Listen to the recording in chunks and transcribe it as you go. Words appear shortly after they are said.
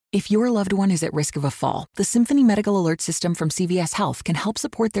If your loved one is at risk of a fall, the Symphony Medical Alert System from CVS Health can help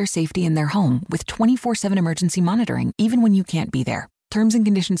support their safety in their home with 24/7 emergency monitoring, even when you can't be there. Terms and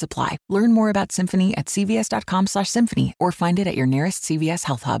conditions apply. Learn more about Symphony at cvs.com/symphony or find it at your nearest CVS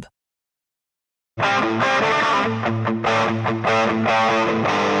Health Hub.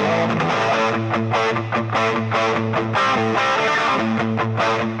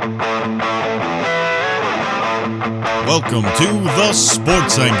 Welcome to The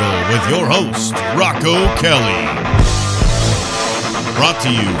Sports Angle with your host, Rocco Kelly. Brought to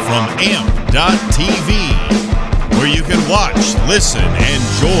you from AMP.TV, where you can watch, listen, and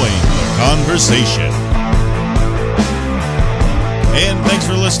join the conversation. And thanks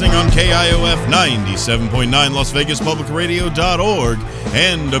for listening on KIOF 97.9 Las Vegas Public Radio.org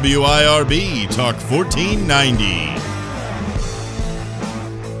and WIRB Talk 1490.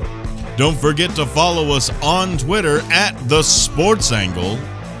 Don't forget to follow us on Twitter at The Sports Angle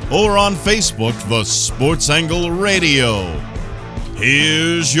or on Facebook, The Sports Angle Radio.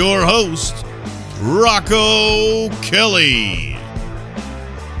 Here's your host, Rocco Kelly.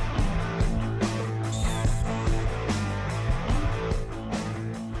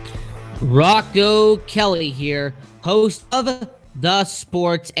 Rocco Kelly here, host of The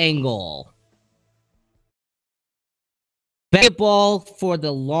Sports Angle. Basketball, for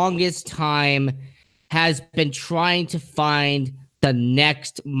the longest time, has been trying to find the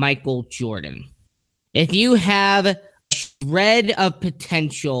next Michael Jordan. If you have a shred of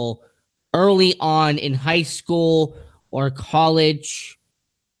potential early on in high school or college,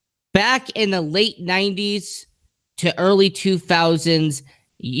 back in the late 90s to early 2000s,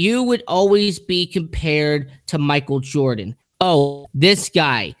 you would always be compared to Michael Jordan. Oh, this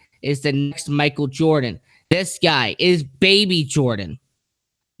guy is the next Michael Jordan. This guy is Baby Jordan.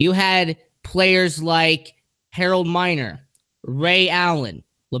 You had players like Harold Miner, Ray Allen,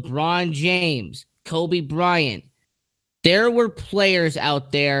 LeBron James, Kobe Bryant. There were players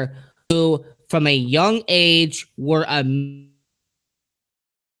out there who, from a young age, were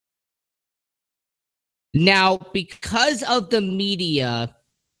Now, because of the media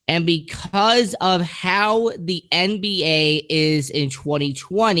and because of how the NBA is in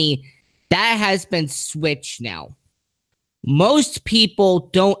 2020, that has been switched now. Most people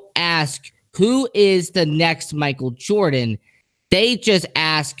don't ask who is the next Michael Jordan. They just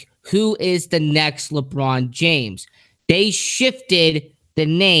ask who is the next LeBron James. They shifted the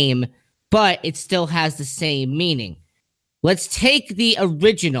name, but it still has the same meaning. Let's take the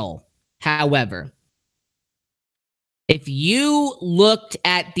original, however. If you looked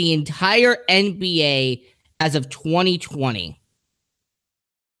at the entire NBA as of 2020,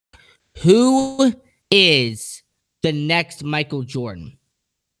 who is the next Michael Jordan?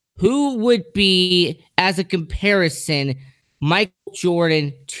 Who would be, as a comparison, Michael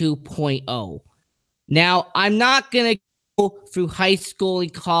Jordan 2.0? Now, I'm not going to go through high school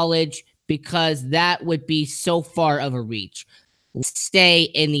and college because that would be so far of a reach. Let's stay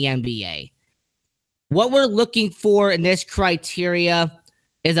in the NBA. What we're looking for in this criteria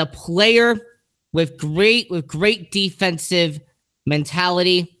is a player with great defensive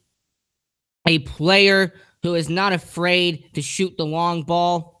mentality, a player who is not afraid to shoot the long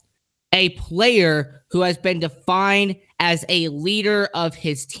ball, a player who has been defined as a leader of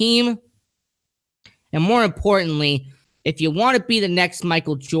his team, and more importantly, if you want to be the next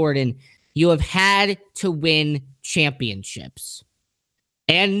Michael Jordan, you have had to win championships.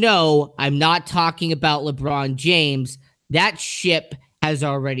 And no, I'm not talking about LeBron James. That ship has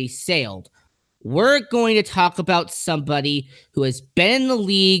already sailed. We're going to talk about somebody who has been in the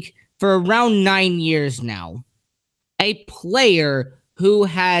league for around 9 years now. A player who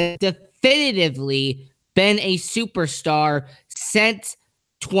has definitively been a superstar since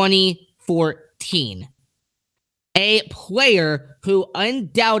 2014. A player who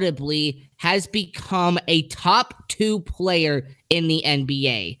undoubtedly has become a top 2 player in the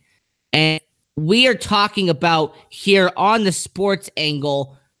NBA. And we are talking about here on the Sports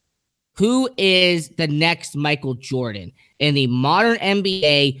Angle, who is the next Michael Jordan in the modern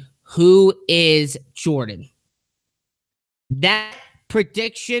NBA? Who is Jordan? That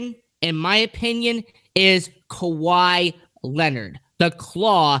prediction, in my opinion, is Kawhi Leonard. The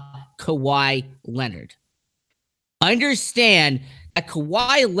Claw Kawhi Leonard. Understand that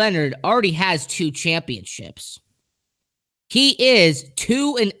Kawhi Leonard already has 2 championships. He is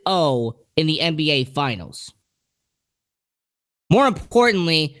 2-0 in the NBA Finals. More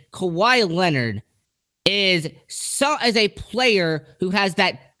importantly, Kawhi Leonard is a player who has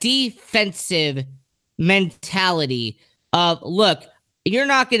that defensive mentality of, look, you're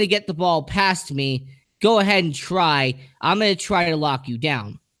not going to get the ball past me. Go ahead and try. I'm going to try to lock you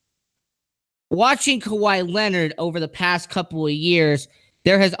down. watching Kawhi Leonard over the past couple of years,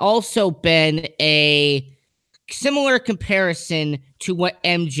 there has also been a similar comparison to what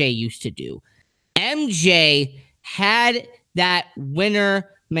MJ used to do. MJ had that winner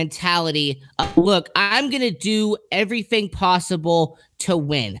mentality of, look, I'm going to do everything possible to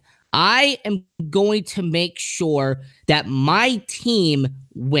win. I am going to make sure that my team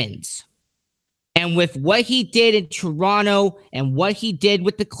wins. And with what he did in Toronto and what he did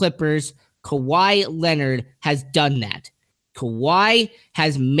with the Clippers, Kawhi Leonard has done that. Kawhi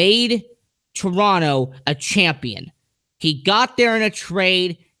has made Toronto a champion. He got there in a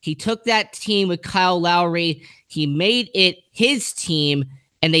trade. He took that team with Kyle Lowry. He made it his team,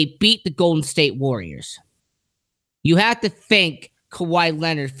 and they beat the Golden State Warriors. You have to thank Kawhi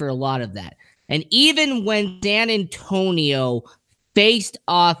Leonard for a lot of that. And even when San Antonio faced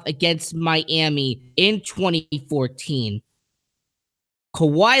off against Miami in 2014,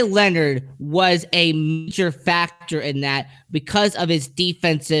 Kawhi Leonard was a major factor in that because of his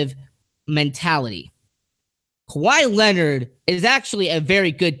defensive mentality. Kawhi Leonard is actually a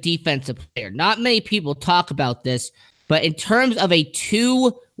very good defensive player. Not many people talk about this, but in terms of a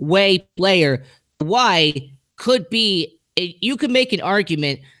two-way player, Kawhi could be, you could make an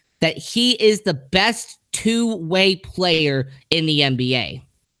argument that he is the best two-way player in the NBA.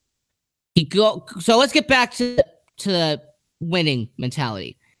 So let's get back to the winning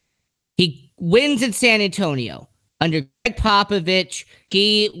mentality. He wins in San Antonio. Under Greg Popovich,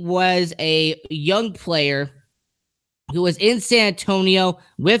 he was a young player who was in San Antonio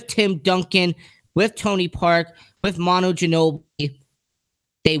with Tim Duncan, with Tony Park, with Manu Ginobili.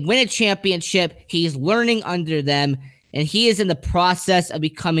 They win a championship. He's learning under them, and he is in the process of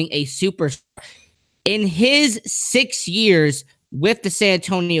becoming a superstar. In his 6 years with the San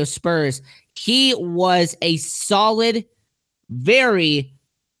Antonio Spurs, he was a solid, very,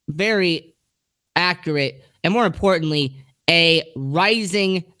 very accurate, and more importantly, a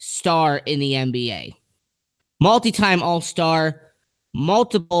rising star in the NBA. Multi-time All-Star,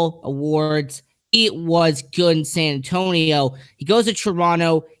 multiple awards. He was good in San Antonio. He goes to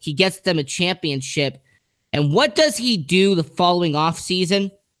Toronto. He gets them a championship. And what does he do the following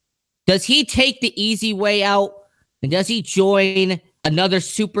offseason? Does he take the easy way out? And does he join another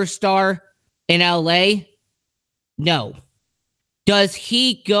superstar in LA? No. Does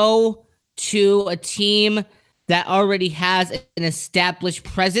he go to a team that already has an established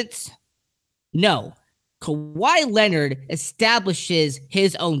presence? No. Kawhi Leonard establishes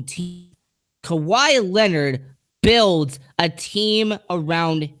his own team. Kawhi Leonard builds a team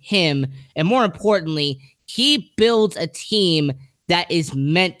around him. And more importantly, he builds a team that is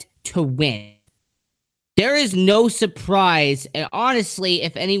meant to win. There is no surprise. And honestly,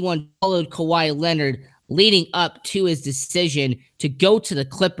 if anyone followed Kawhi Leonard leading up to his decision to go to the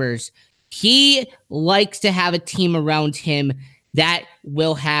Clippers, he likes to have a team around him that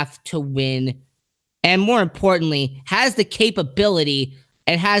will have to win. And more importantly, has the capability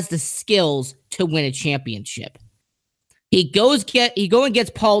and has the skills to win a championship. He go and gets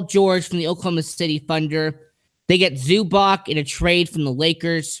Paul George from the Oklahoma City Thunder. They get Zubac in a trade from the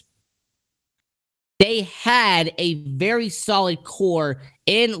Lakers. They had a very solid core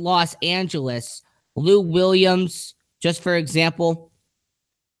in Los Angeles. Lou Williams, just for example.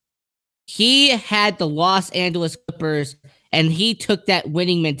 He had the Los Angeles Clippers, and he took that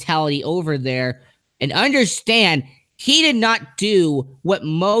winning mentality over there. And understand, he did not do what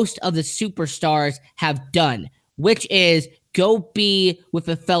most of the superstars have done, which is go be with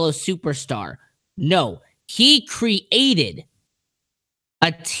a fellow superstar. No, he created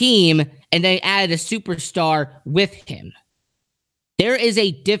a team and then added a superstar with him. There is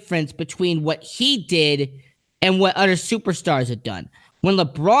a difference between what he did and what other superstars had done. When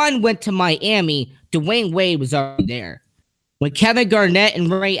LeBron went to Miami, Dwayne Wade was already there. When Kevin Garnett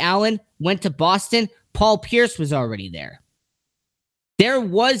and Ray Allen went to Boston, Paul Pierce was already there. There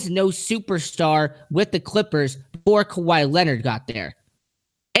was no superstar with the Clippers before Kawhi Leonard got there.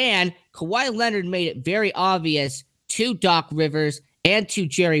 And Kawhi Leonard made it very obvious to Doc Rivers and to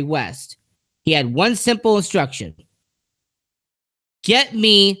Jerry West. He had one simple instruction. Get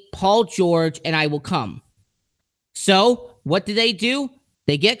me Paul George and I will come. So what did they do?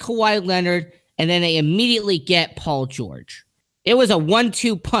 They get Kawhi Leonard and then they immediately get Paul George. It was a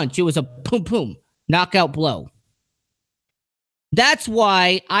 1-2 punch. It was a boom, boom, knockout blow. That's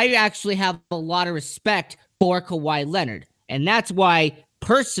why I actually have a lot of respect for Kawhi Leonard. And that's why,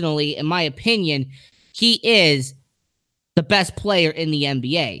 personally, in my opinion, he is the best player in the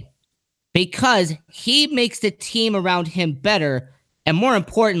NBA. Because he makes the team around him better. And more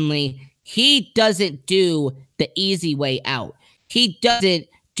importantly, he doesn't do the easy way out. He doesn't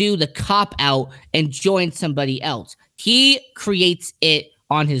do the cop out and join somebody else. He creates it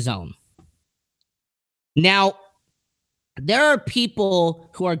on his own. Now, there are people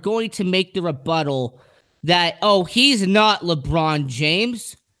who are going to make the rebuttal that, oh, he's not LeBron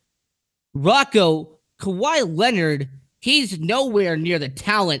James. Rocco, Kawhi Leonard, he's nowhere near the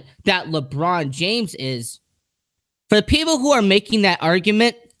talent that LeBron James is. For the people who are making that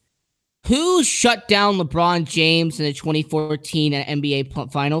argument, who shut down LeBron James in the 2014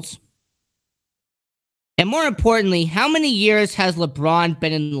 NBA Finals? And more importantly, how many years has LeBron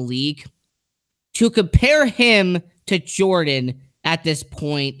been in the league? To compare him to Jordan at this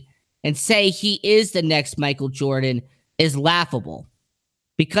point and say he is the next Michael Jordan is laughable,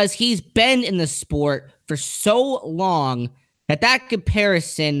 because he's been in the sport for so long that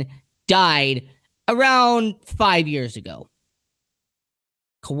comparison died around 5 years ago.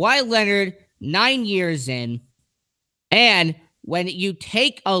 Kawhi Leonard, 9 years in, and when you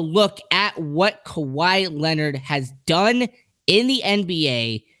take a look at what Kawhi Leonard has done in the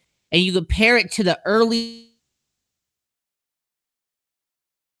NBA, and you compare it to the early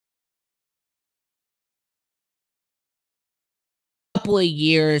couple of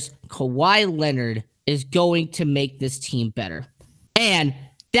years, Kawhi Leonard is going to make this team better. And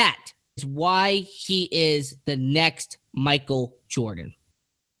that is why he is the next Michael Jordan.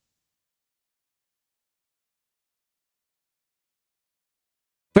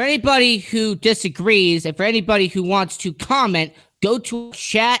 For anybody who disagrees, and for anybody who wants to comment, go to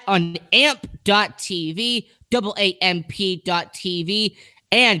chat on amp.tv, AAMP.tv,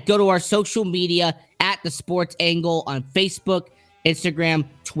 and go to our social media at The Sports Angle on Facebook, Instagram,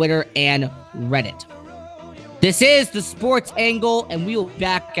 Twitter, and Reddit. This is The Sports Angle, and we will be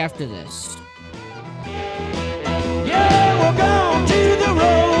back after this. Yeah, we're going to the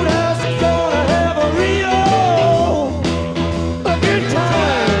roadhouse. It's gonna have a good time.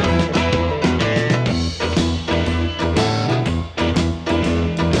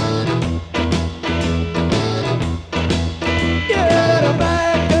 Yeah, the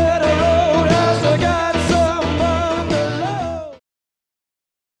back of the roadhouse, I got some bungalow.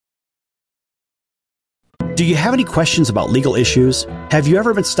 Do you have any questions about legal issues? Have you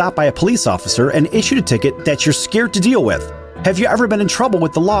ever been stopped by a police officer and issued a ticket that you're scared to deal with? Have you ever been in trouble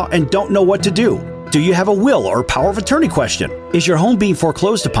with the law and don't know what to do? Do you have a will or power of attorney question? Is your home being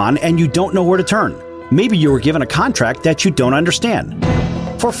foreclosed upon and you don't know where to turn? Maybe you were given a contract that you don't understand.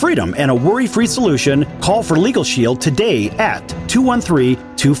 For freedom and a worry-free solution, call for Legal Shield today at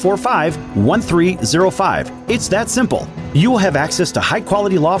 213-245-1305. It's that simple. You will have access to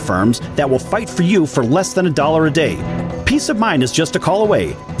high-quality law firms that will fight for you for less than $1 a day. Peace of mind is just a call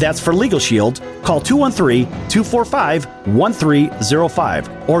away. That's for Legal Shield. Call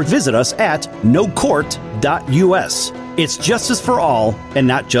 213-245-1305 or visit us at nocourt.us. It's justice for all and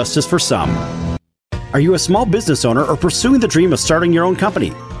not justice for some. Are you a small business owner or pursuing the dream of starting your own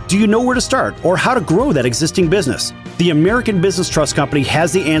company? Do you know where to start or how to grow that existing business? The American Business Trust Company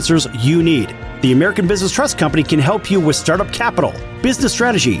has the answers you need. The American Business Trust Company can help you with startup capital, business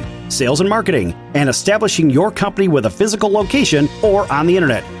strategy, sales and marketing, and establishing your company with a physical location or on the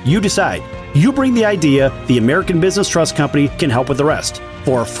internet. You decide. You bring the idea, the American Business Trust Company can help with the rest.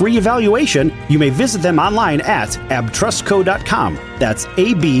 For a free evaluation, you may visit them online at abtrustco.com. That's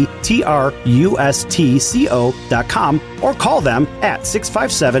ABTRUSTCO.com, or call them at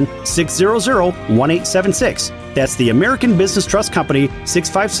 657-600-1876. That's the American Business Trust Company,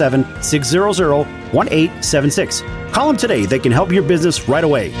 657-600-1876. Call them today. They can help your business right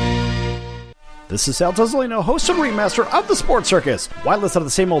away. This is Sal Tozolino, host and ringmaster of The Sports Circus. Why listen to the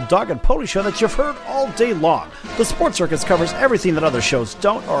same old dog and pony show that you've heard all day long? The Sports Circus covers everything that other shows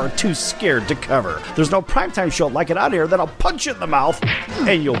don't or are too scared to cover. There's no primetime show like it out here that'll punch you in the mouth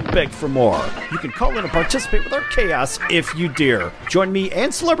and you'll beg for more. You can call in and participate with our chaos if you dare. Join me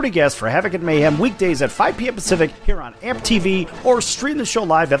and celebrity guests for Havoc and Mayhem weekdays at 5 p.m. Pacific here on AMP TV, or stream the show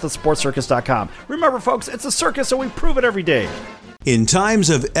live at thesportscircus.com. Remember, folks, it's a circus, so we prove it every day. In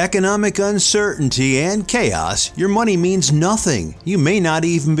times of economic uncertainty and chaos, your money means nothing. You may not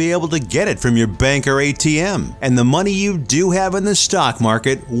even be able to get it from your bank or ATM. And the money you do have in the stock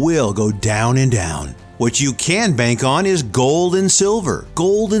market will go down and down. What you can bank on is gold and silver.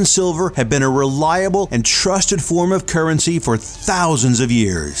 Gold and silver have been a reliable and trusted form of currency for thousands of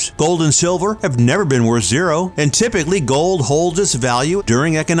years. Gold and silver have never been worth zero, and typically gold holds its value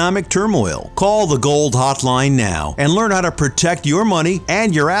during economic turmoil. Call the Gold Hotline now and learn how to protect your money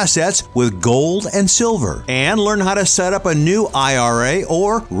and your assets with gold and silver. And learn how to set up a new IRA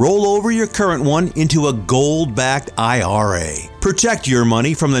or roll over your current one into a gold-backed IRA. Protect your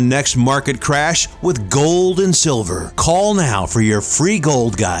money from the next market crash with gold and silver. Call now for your free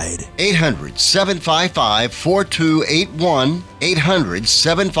gold guide. 800-755-4281.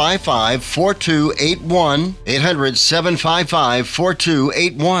 800-755-4281.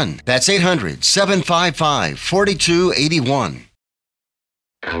 800-755-4281. That's 800-755-4281.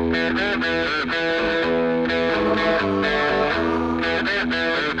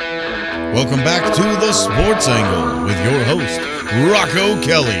 Welcome back to the Sports Angle with your host, Rocco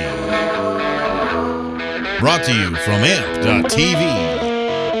Kelly. Brought to you from AMP.TV.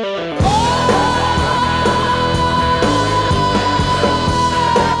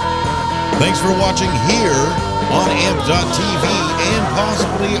 Thanks for watching here on AMP.TV and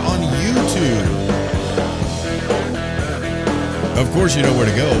possibly on YouTube. Of course, you know where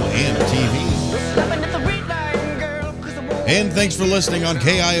to go, AMP TV. And thanks for listening on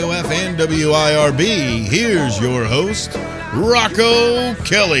KIOF and WIRB. Here's your host, Rocco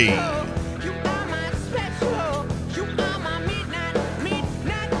Kelly.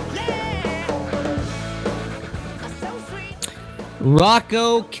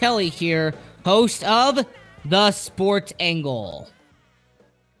 Rocco Kelly here, host of The Sports Angle.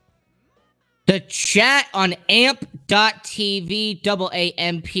 The chat on amp.tv, AAMP.tv.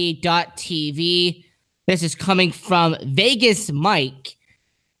 This is coming from Vegas Mike.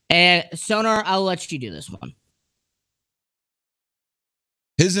 And Sonar, I'll let you do this one.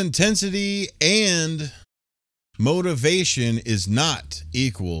 His intensity and motivation is not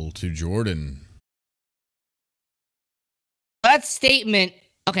equal to Jordan. That statement,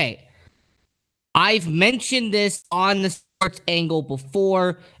 okay, I've mentioned this on the Sports Angle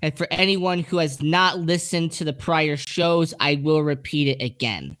before, and for anyone who has not listened to the prior shows, I will repeat it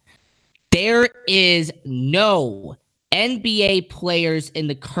again. There is no NBA players in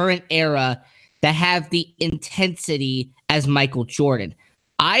the current era that have the intensity as Michael Jordan.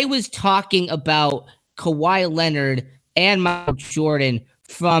 I was talking about Kawhi Leonard and Michael Jordan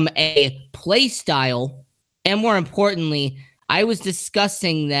from a play style, and more importantly, I was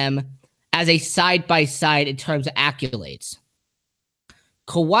discussing them as a side-by-side in terms of accolades.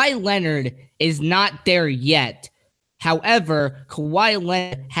 Kawhi Leonard is not there yet. However, Kawhi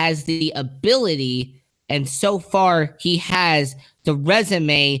Leonard has the ability, and so far he has the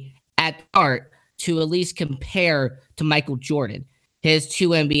resume at art to at least compare to Michael Jordan. His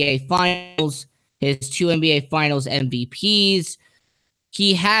 2 NBA Finals, his 2 NBA Finals MVPs.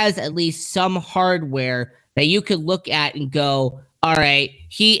 He has at least some hardware that you could look at and go, all right,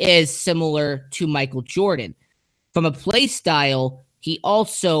 he is similar to Michael Jordan. From a play style, he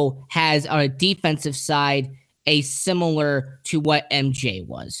also has on a defensive side a similar to what MJ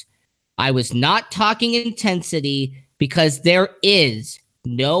was. I was not talking intensity because there is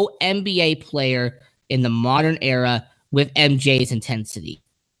no NBA player in the modern era with MJ's intensity.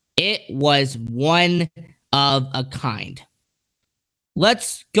 It was one of a kind.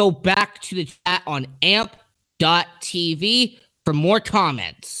 Let's go back to the chat on amp.tv for more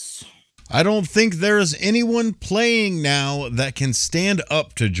comments. I don't think there is anyone playing now that can stand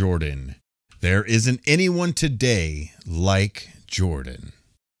up to Jordan. There isn't anyone today like Jordan.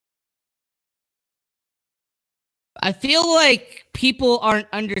 I feel like people aren't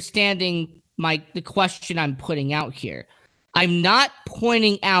understanding the question I'm putting out here. I'm not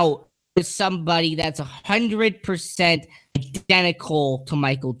pointing out to somebody that's 100% identical to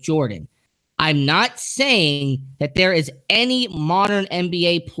Michael Jordan. I'm not saying that there is any modern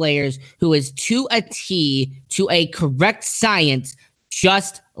NBA players who is to a T, to a correct science,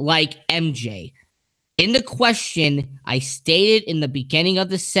 just like MJ. In the question, I stated in the beginning of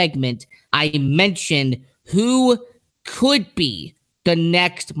the segment, I mentioned who could be the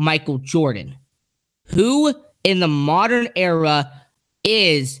next Michael Jordan. Who in the modern era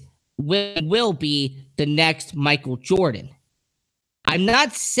will be the next Michael Jordan. I'm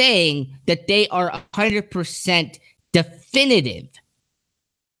not saying that they are 100% definitive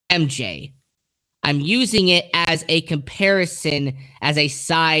MJ. I'm using it as a comparison, as a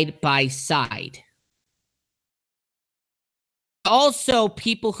side-by-side. Also,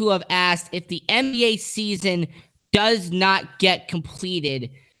 people who have asked if the NBA season does not get completed,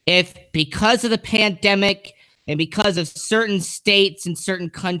 if because of the pandemic and because of certain states and certain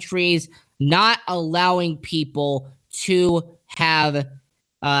countries not allowing people to have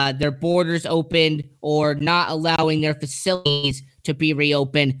their borders opened or not allowing their facilities to be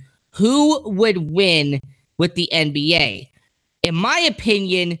reopened, who would win with the NBA? In my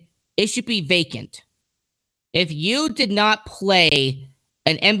opinion, it should be vacant. If you did not play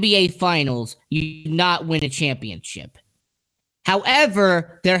an NBA Finals, you did not win a championship.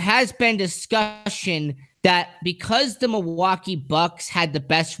 However, there has been discussion that because the Milwaukee Bucks had the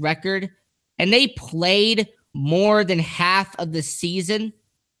best record and they played more than half of the season,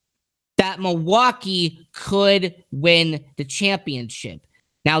 that Milwaukee could win the championship.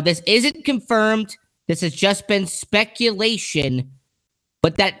 Now, this isn't confirmed. This has just been speculation,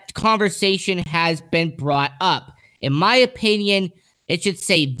 but that conversation has been brought up. In my opinion, it should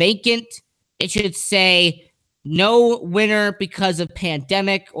say vacant. It should say no winner because of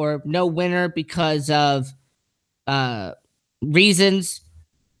pandemic or no winner because of reasons,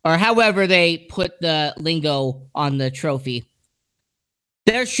 or however they put the lingo on the trophy.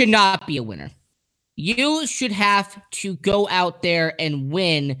 There should not be a winner. You should have to go out there and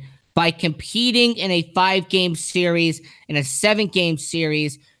win by competing in a 5-game series, in a 7-game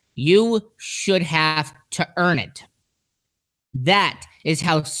series. You should have to earn it. That is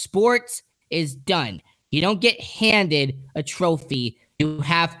how sports is done. You don't get handed a trophy. You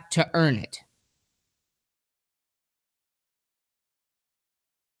have to earn it.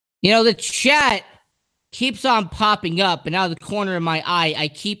 You know, the chat keeps on popping up, and out of the corner of my eye, I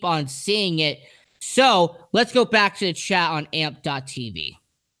keep on seeing it. So let's go back to the chat on amp.tv.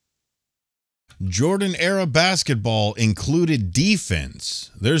 Jordan era basketball included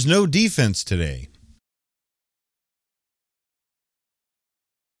defense. There's no defense today.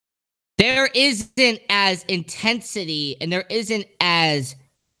 There isn't as intensity and there isn't as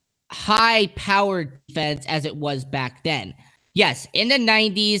high-powered defense as it was back then. Yes, in the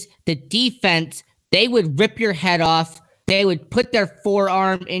 90s, the defense, they would rip your head off. They would put their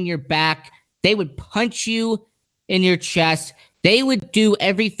forearm in your back. They would punch you in your chest. They would do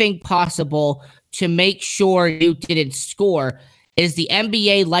everything possible to make sure you didn't score. Is the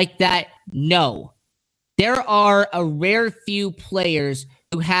NBA like that? No. There are a rare few players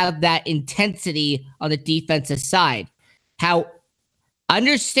who have that intensity on the defensive side.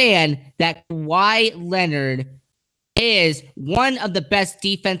 Understand that Kawhi Leonard is one of the best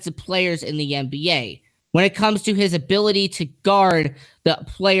defensive players in the NBA. When it comes to his ability to guard the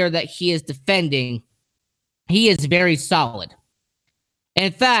player that he is defending, he is very solid.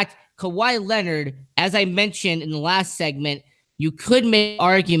 In fact, Kawhi Leonard, as I mentioned in the last segment, you could make an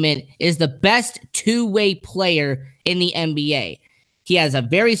argument is the best two-way player in the NBA. He has a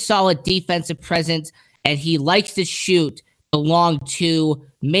very solid defensive presence, and he likes to shoot the long two,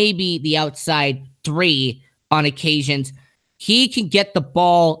 maybe the outside three on occasions. He can get the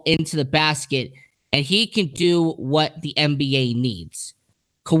ball into the basket, and he can do what the NBA needs.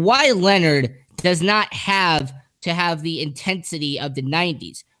 Kawhi Leonard does not have to have the intensity of the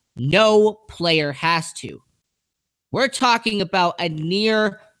 90s. No player has to. We're talking about a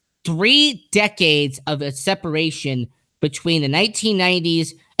near 3 decades of a separation between the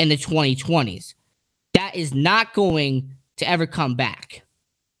 1990s and the 2020s. That is not going to ever come back.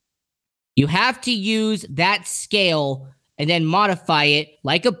 You have to use that scale and then modify it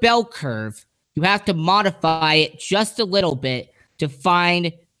like a bell curve. You have to modify it just a little bit to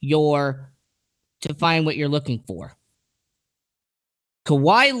find what you're looking for.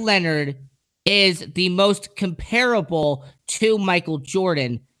 Kawhi Leonard is the most comparable to Michael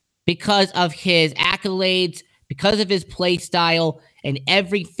Jordan because of his accolades, because of his play style, and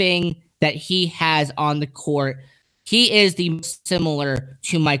everything that he has on the court. He is the most similar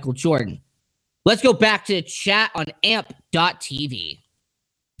to Michael Jordan. Let's go back to the chat on amp.tv.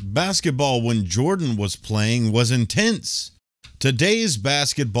 Basketball when Jordan was playing was intense. Today's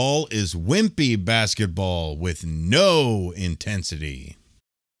basketball is wimpy basketball with no intensity.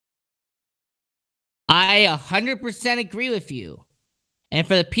 I 100% agree with you. And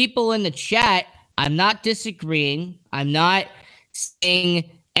for the people in the chat, I'm not disagreeing. I'm not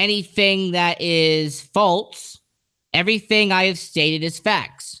saying anything that is false. Everything I have stated is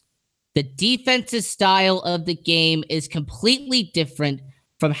facts. The defensive style of the game is completely different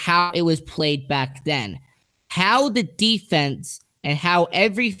from how it was played back then. How the defense and how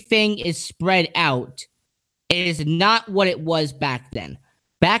everything is spread out is not what it was back then.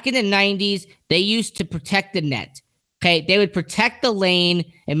 Back in the 90s, they used to protect the net. Okay, they would protect the lane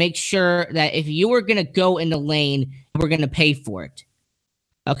and make sure that if you were going to go in the lane, you were going to pay for it.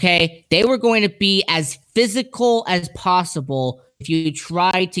 Okay, they were going to be as physical as possible. If you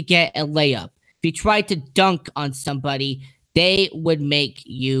tried to get a layup, if you tried to dunk on somebody, they would make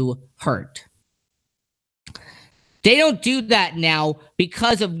you hurt. They don't do that now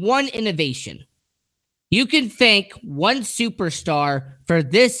because of one innovation. You can thank one superstar for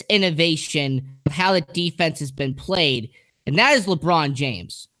this innovation of how the defense has been played, and that is LeBron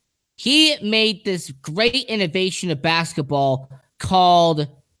James. He made this great innovation of basketball called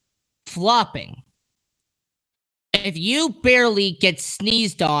flopping. If you barely get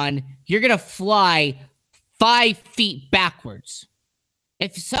sneezed on, you're going to fly 5 feet backwards.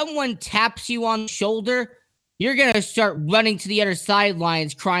 If someone taps you on the shoulder, you're going to start running to the other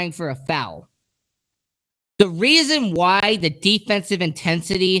sidelines crying for a foul. The reason why the defensive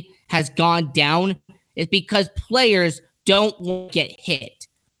intensity has gone down is because players don't want to get hit.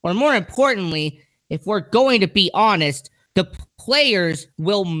 Or more importantly, if we're going to be honest, the players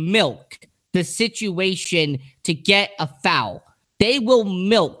will milk the situation to get a foul. They will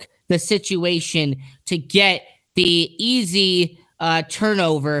milk the situation to get the easy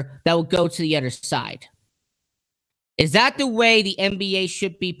turnover that will go to the other side. Is that the way the NBA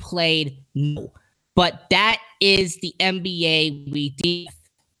should be played? No. But that is the NBA we deal with.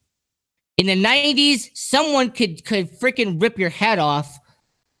 In the 90s, someone could freaking rip your head off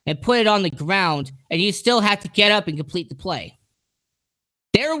and put it on the ground, and you still have to get up and complete the play.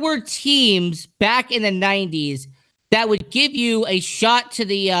 There were teams back in the 90s that would give you a shot to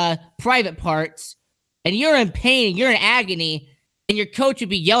the private parts, and you're in pain, and you're in agony, and your coach would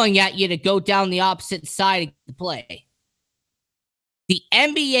be yelling at you to go down the opposite side of the play. The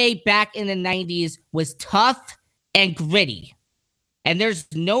NBA back in the 90s was tough and gritty. And there's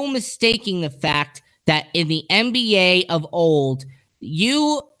no mistaking the fact that in the NBA of old,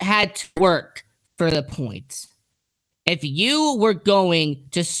 you had to work for the points. If you were going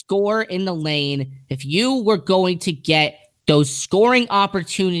to score in the lane, if you were going to get those scoring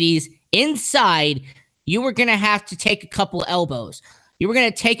opportunities inside, you were going to have to take a couple of elbows. You were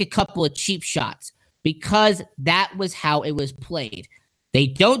going to take a couple of cheap shots because that was how it was played. They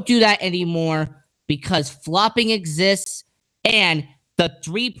don't do that anymore because flopping exists and the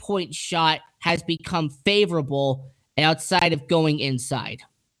three-point shot has become favorable outside of going inside.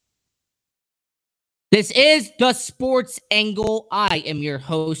 This is The Sports Angle. I am your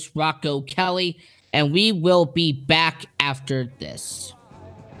host, Rocco Kelly, and we will be back after this.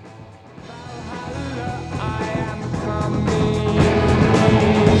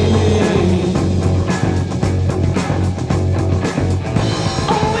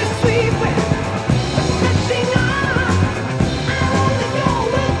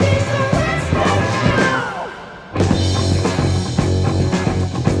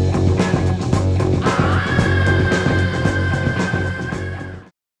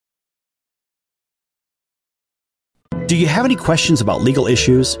 Do you have any questions about legal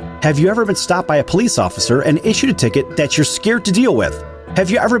issues? Have you ever been stopped by a police officer and issued a ticket that you're scared to deal with? Have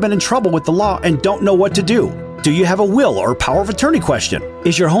you ever been in trouble with the law and don't know what to do? Do you have a will or power of attorney question?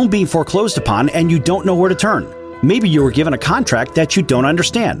 Is your home being foreclosed upon and you don't know where to turn? Maybe you were given a contract that you don't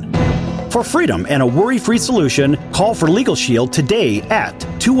understand. For freedom and a worry-free solution, call for Legal Shield today at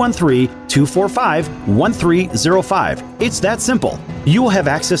 213-245-1305. It's that simple. You will have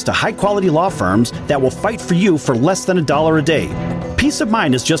access to high-quality law firms that will fight for you for less than $1 a day. Peace of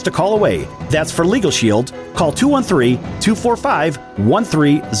mind is just a call away. That's for Legal Shield. Call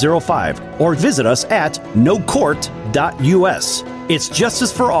 213-245-1305 or visit us at nocourt.us. It's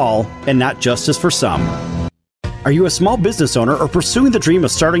justice for all and not justice for some. Are you a small business owner or pursuing the dream of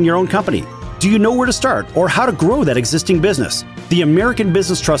starting your own company? Do you know where to start or how to grow that existing business? The American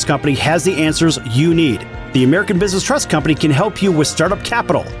Business Trust Company has the answers you need. The American Business Trust Company can help you with startup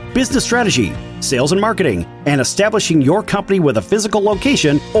capital, business strategy, sales and marketing, and establishing your company with a physical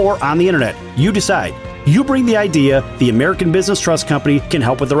location or on the internet. You decide. You bring the idea, the American Business Trust Company can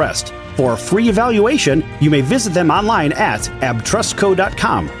help with the rest. For a free evaluation, you may visit them online at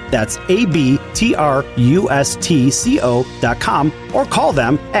abtrustco.com. That's ABTRUSTCO.com or call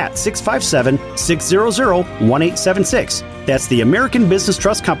them at 657-600-1876. That's the American Business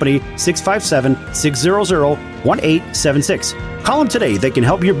Trust Company, 657-600-1876. Call them today. They can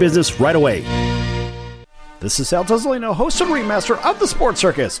help your business right away. This is Sal Tozzolino, host and remaster of The Sports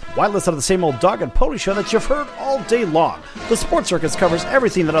Circus. Why listen to the same old dog and pony show that you've heard all day long? The Sports Circus covers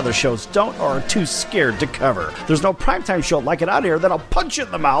everything that other shows don't or are too scared to cover. There's no primetime show like it out here that'll punch you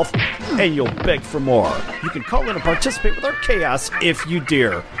in the mouth and you'll beg for more. You can call in and participate with our chaos if you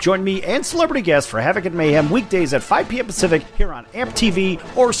dare. Join me and celebrity guests for Havoc and Mayhem weekdays at 5 p.m. Pacific here on AMP TV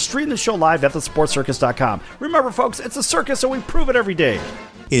or stream the show live at thesportcircus.com. Remember, folks, it's a circus and we prove it every day.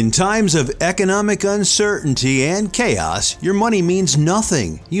 In times of economic uncertainty and chaos, your money means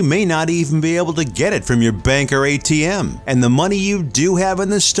nothing. You may not even be able to get it from your bank or ATM. And the money you do have in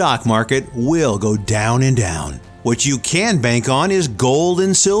the stock market will go down and down. What you can bank on is gold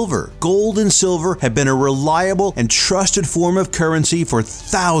and silver. Gold and silver have been a reliable and trusted form of currency for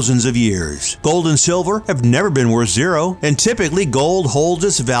thousands of years. Gold and silver have never been worth zero, and typically gold holds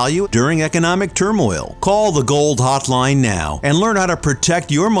its value during economic turmoil. Call the Gold Hotline now and learn how to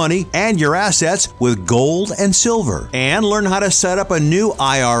protect your money and your assets with gold and silver. And learn how to set up a new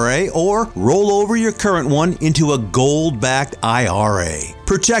IRA or roll over your current one into a gold-backed IRA.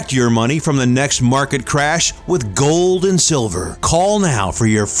 Protect your money from the next market crash with gold and silver. Call now for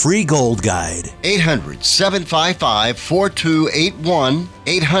your free gold guide. 800-755-4281.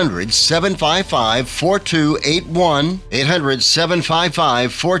 800-755-4281.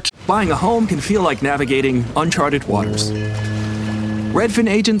 800-755-4281. Buying a home can feel like navigating uncharted waters. Redfin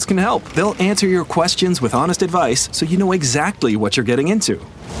agents can help. They'll answer your questions with honest advice so you know exactly what you're getting into.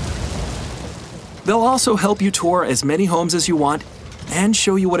 They'll also help you tour as many homes as you want and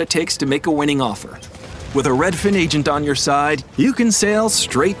show you what it takes to make a winning offer. With a Redfin agent on your side, you can sail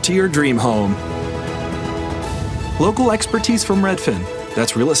straight to your dream home. Local expertise from Redfin.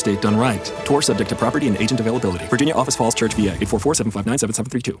 That's real estate done right. Tour subject to property and agent availability. Virginia Office Falls Church, VA,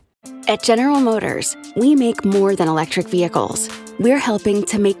 844-759-7732. At General Motors, we make more than electric vehicles. We're helping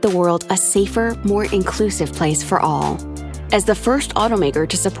to make the world a safer, more inclusive place for all. As the first automaker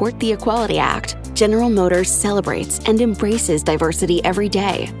to support the Equality Act, General Motors celebrates and embraces diversity every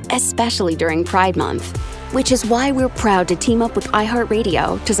day, especially during Pride Month. Which is why we're proud to team up with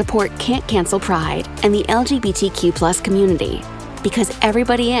iHeartRadio to support Can't Cancel Pride and the LGBTQ+ community. Because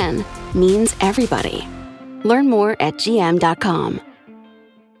everybody in means everybody. Learn more at gm.com.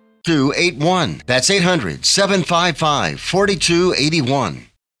 4281. That's 800-755-4281.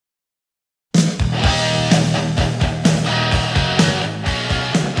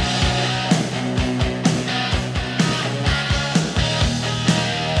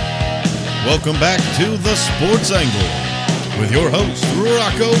 Welcome back to The Sports Angle with your host,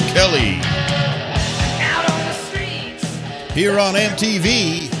 Rocco Kelly. Here on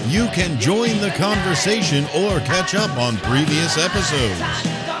MTV, you can join the conversation or catch up on previous episodes.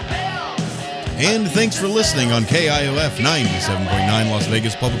 And thanks for listening on KIOF 97.9 Las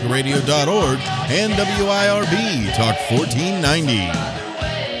Vegas Public Radio.org and WIRB Talk 1490.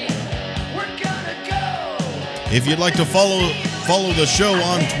 If you'd like to follow the show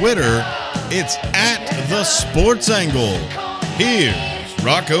on Twitter, it's at The Sports Angle. Here's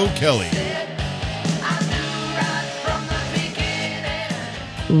Rocco Kelly.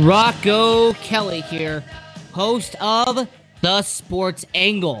 Rocco Kelly here, host of The Sports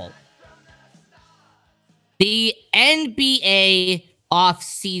Angle. The NBA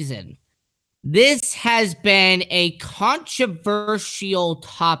offseason. This has been a controversial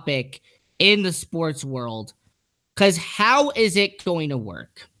topic in the sports world, because how is it going to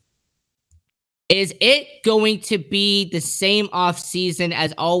work? Is it going to be the same offseason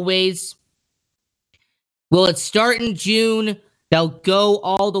as always? Will it start in June? They'll go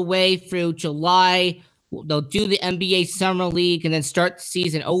all the way through July. They'll do the NBA Summer League and then start the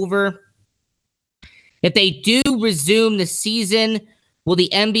season over. If they do resume the season, will the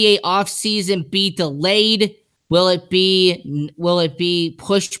NBA offseason be delayed? Will it be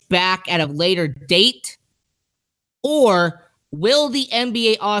pushed back at a later date? Or will the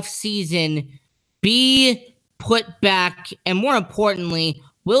NBA offseason be put back? And more importantly,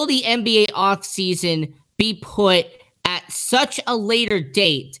 will the NBA offseason be put at such a later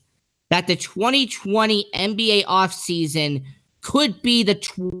date that the 2020 NBA offseason could be the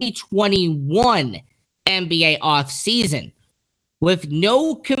 2021 NBA offseason, with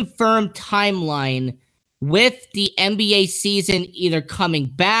no confirmed timeline, with the NBA season either coming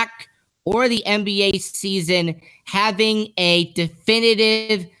back or the NBA season having a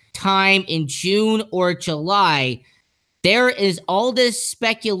definitive time in June or July? There is all this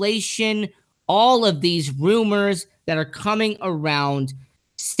speculation, all of these rumors that are coming around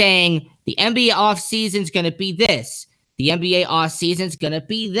saying the NBA offseason is going to be this, the NBA offseason is going to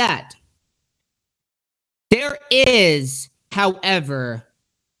be that. There is, however,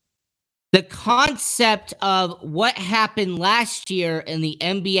 the concept of what happened last year in the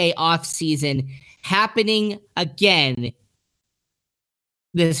NBA offseason happening again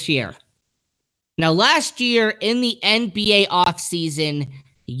this year. Now, last year in the NBA offseason,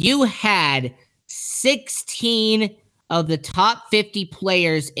 you had 16 of the top 50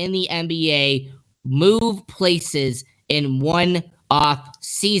 players in the NBA move places in one off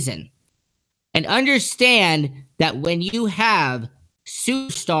season. And understand that when you have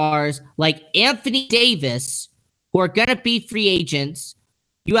superstars like Anthony Davis, who are going to be free agents,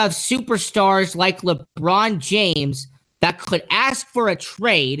 you have superstars like LeBron James that could ask for a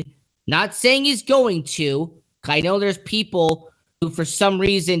trade, not saying he's going to, I know there's people who, for some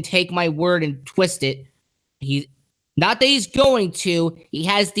reason, take my word and twist it. Not that he's going to. He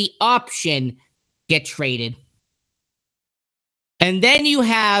has the option to get traded. And then you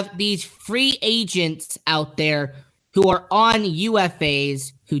have these free agents out there who are on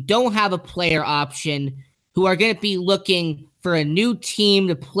UFAs, who don't have a player option, who are going to be looking for a new team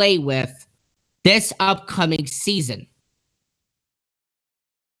to play with this upcoming season.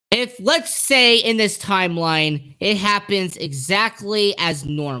 If, let's say, in this timeline, it happens exactly as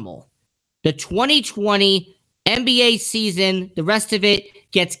normal. The 2020 NBA season, the rest of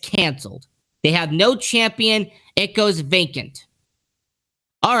it gets canceled. They have no champion. It goes vacant.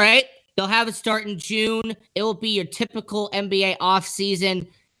 All right, they'll have it start in June. It will be your typical NBA offseason.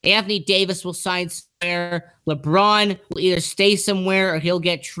 Anthony Davis will sign somewhere. LeBron will either stay somewhere or he'll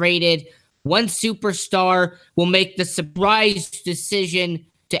get traded. One superstar will make the surprise decision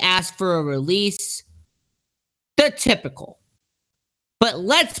to ask for a release. The typical. But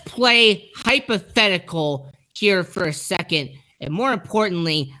let's play hypothetical here for a second. And more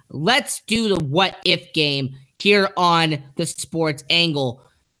importantly, let's do the what if game here on the Sports Angle.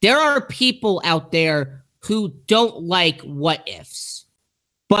 There are people out there who don't like what ifs.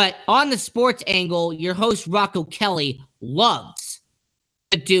 But on the Sports Angle, your host Rocco Kelly loves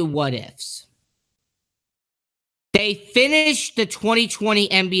to do what ifs. They finished the 2020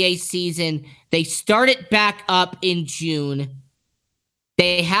 NBA season. They started back up in June.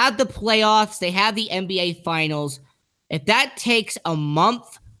 They had the playoffs. They had the NBA Finals. If that takes a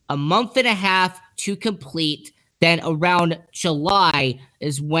month and a half to complete, then around July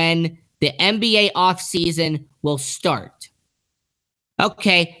is when the NBA offseason will start.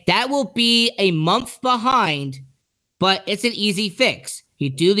 Okay, that will be a month behind, but it's an easy fix. You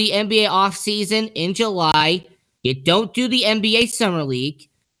do the NBA offseason in July. You don't do the NBA Summer League.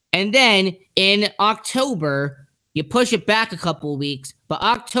 And then in October, you push it back a couple of weeks. But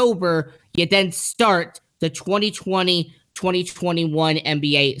October, you then start the 2020-2021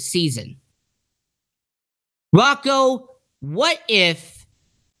 NBA season. Rocco, what if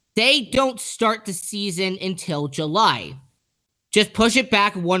they don't start the season until July? Just push it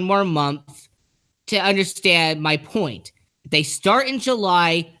back one more month to understand my point. If they start in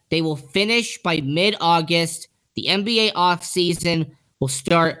July, they will finish by mid-August. The NBA offseason will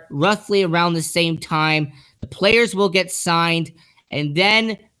start roughly around the same time. The players will get signed, and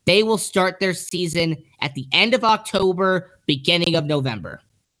then they will start their season at the end of October, beginning of November.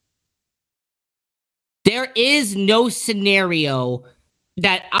 There is no scenario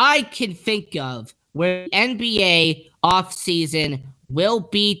that I can think of where the NBA offseason will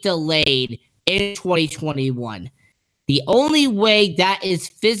be delayed in 2021. The only way that is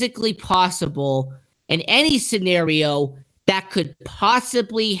physically possible in any scenario that could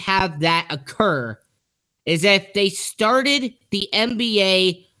possibly have that occur is if they started the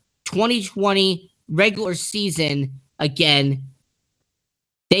NBA 2020 regular season again,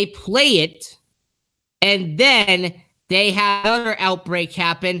 they play it, and then they have another outbreak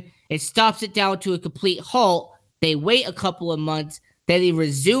happen. It stops it down to a complete halt. They wait a couple of months. Then they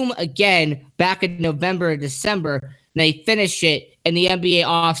resume again back in November or December. And they finish it, and the NBA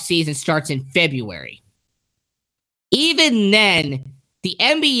offseason starts in February. Even then, the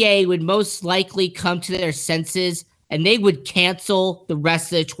NBA would most likely come to their senses, and they would cancel the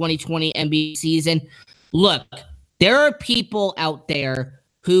rest of the 2020 NBA season. Look, there are people out there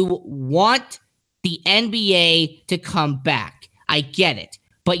who want the NBA to come back. I get it.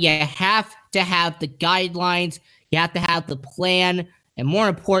 But you have to have the guidelines, you have to have the plan, and more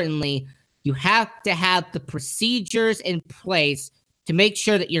importantly, you have to have the procedures in place to make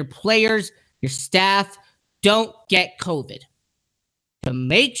sure that your players, your staff, don't get COVID. To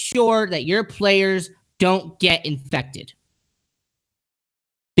make sure that your players don't get infected.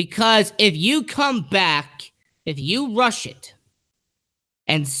 Because if you come back, if you rush it,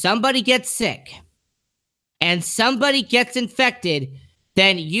 and somebody gets sick, and somebody gets infected,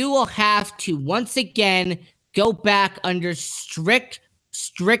 then you will have to once again go back under strict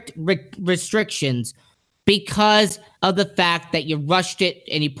restrictions because of the fact that you rushed it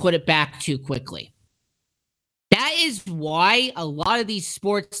and you put it back too quickly. That is why a lot of these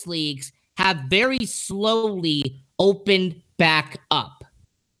sports leagues have very slowly opened back up.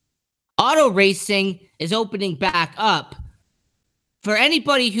 Auto racing is opening back up. For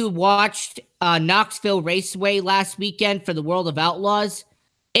anybody who watched Knoxville Raceway last weekend for the World of Outlaws,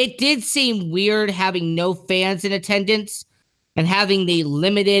 it did seem weird having no fans in attendance and having the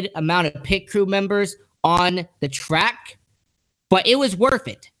limited amount of pit crew members on the track, but it was worth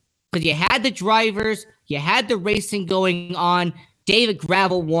it because you had the drivers, you had the racing going on. David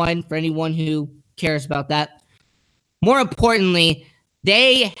Gravel won, for anyone who cares about that. more importantly,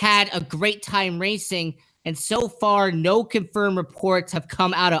 they had a great time racing, and so far, no confirmed reports have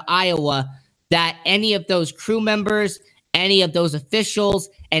come out of Iowa that any of those crew members, any of those officials,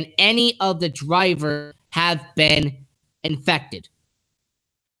 and any of the drivers have been infected.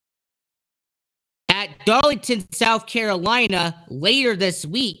 At Darlington, South Carolina, later this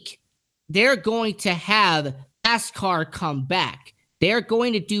week, they're going to have NASCAR come back. They're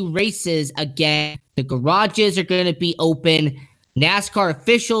going to do races again. The garages are going to be open. NASCAR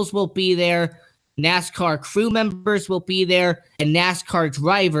officials will be there. NASCAR crew members will be there. And NASCAR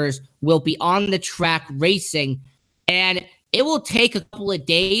drivers will be on the track racing. And it will take a couple of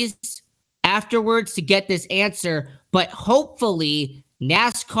days afterwards to get this answer. But hopefully,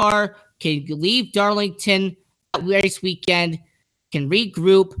 NASCAR can leave Darlington race weekend, can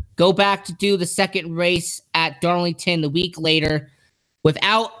regroup, go back to do the second race at Darlington the week later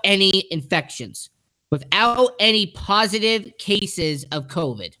without any infections, without any positive cases of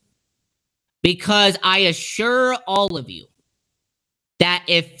COVID. Because I assure all of you that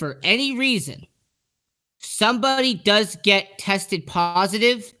if for any reason somebody does get tested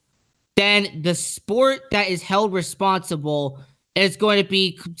positive, then the sport that is held responsible is going to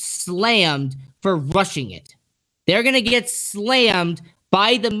be slammed for rushing it. They're going to get slammed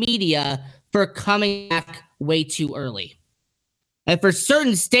by the media for coming back way too early. And for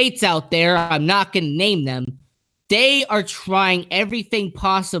certain states out there, I'm not going to name them, they are trying everything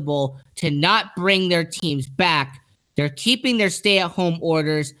possible to not bring their teams back. They're keeping their stay-at-home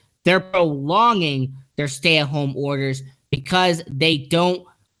orders. They're prolonging their stay-at-home orders because they don't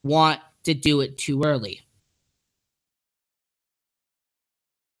want to do it too early.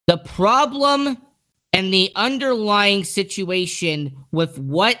 The problem and the underlying situation with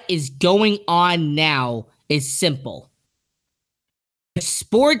what is going on now is simple. If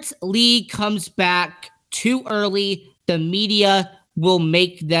sports league comes back too early, the media will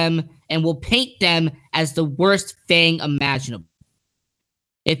make them and will paint them as the worst thing imaginable.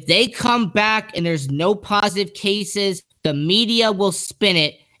 If they come back and there's no positive cases, the media will spin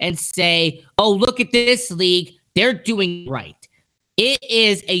it and say, oh, look at this league. They're doing right. It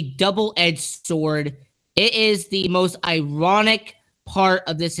is a double-edged sword. It is the most ironic part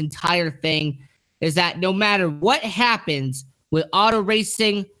of this entire thing is that no matter what happens with auto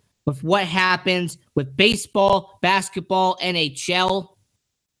racing, with what happens with baseball, basketball, NHL,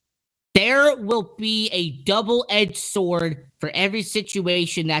 there will be a double-edged sword for every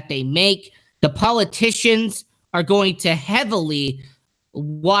situation that they make. The politicians are going to heavily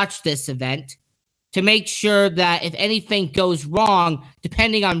watch this event to make sure that if anything goes wrong,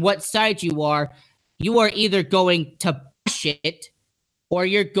 depending on what side you are either going to push it or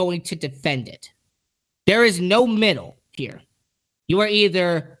you're going to defend it. There is no middle here. You are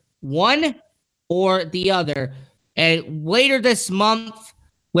either one or the other. And later this month,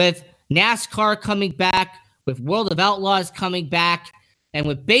 with NASCAR coming back, with World of Outlaws coming back, and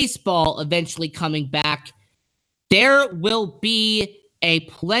with baseball eventually coming back, there will be a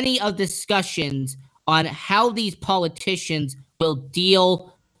plenty of discussions on how these politicians will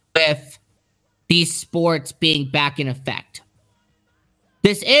deal with these sports being back in effect.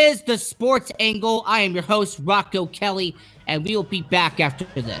 This is the Sports Angle. I am your host, Rocco Kelly, and we will be back after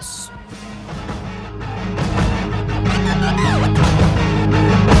this.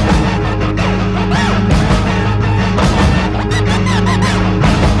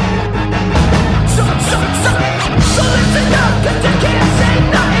 So listen up, 'cause you can't say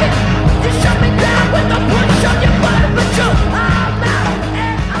nothing. You shut me down with a push on your button, but I'm out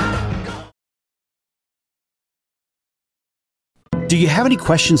and I'm gone. Do you have any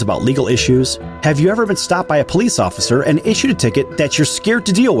questions about legal issues? Have you ever been stopped by a police officer and issued a ticket that you're scared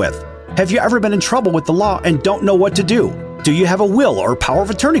to deal with? Have you ever been in trouble with the law and don't know what to do? Do you have a will or power of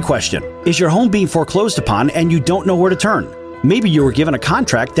attorney question? Is your home being foreclosed upon and you don't know where to turn? Maybe you were given a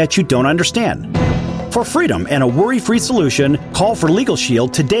contract that you don't understand. For freedom and a worry-free solution, call for Legal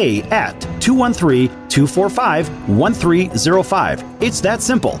Shield today at 213-245-1305. It's that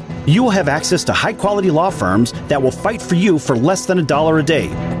simple. You will have access to high-quality law firms that will fight for you for less than $1 a day.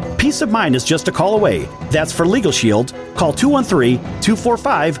 Peace of mind is just a call away. That's for Legal Shield. Call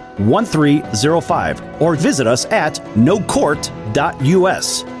 213-245-1305 or visit us at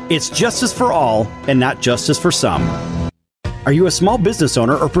nocourt.us. It's justice for all and not justice for some. Are you a small business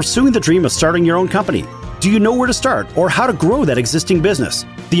owner or pursuing the dream of starting your own company? Do you know where to start or how to grow that existing business?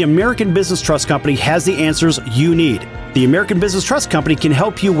 The American Business Trust Company has the answers you need. The American Business Trust Company can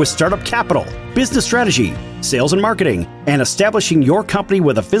help you with startup capital, business strategy, sales and marketing, and establishing your company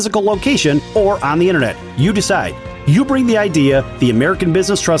with a physical location or on the internet. You decide. You bring the idea, the American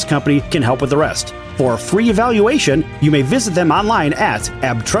Business Trust Company can help with the rest. For a free evaluation, you may visit them online at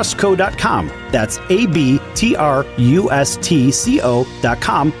abtrustco.com. That's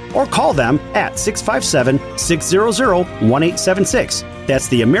abtrustco.com, or call them at 657-600-1876. That's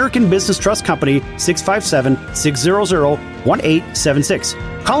the American Business Trust Company,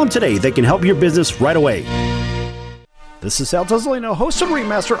 657-600-1876. Call them today. They can help your business right away. This is Sal Tozzolino, host and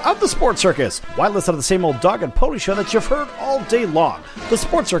ringmaster of the Sports Circus. Why listen to the same old dog and pony show that you've heard all day long? The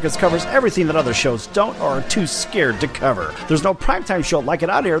Sports Circus covers everything that other shows don't or are too scared to cover. There's no primetime show like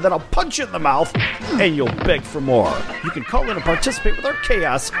it out here that'll punch you in the mouth and you'll beg for more. You can call in and participate with our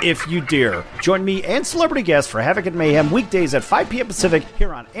chaos if you dare. Join me and celebrity guests for Havoc and Mayhem weekdays at 5 p.m. Pacific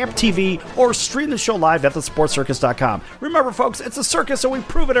here on AMP TV, or stream the show live at thesportscircus.com. Remember, folks, it's a circus and we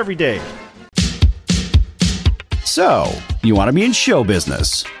prove it every day. So, you want to be in show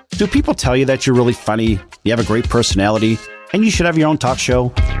business. Do people tell you that you're really funny, you have a great personality, and you should have your own talk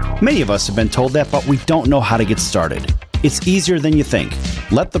show? Many of us have been told that, but we don't know how to get started. It's easier than you think.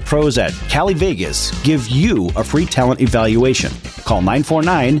 Let the pros at Cali Vegas give you a free talent evaluation. Call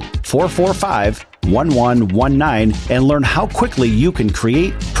 949-445-1119 and learn how quickly you can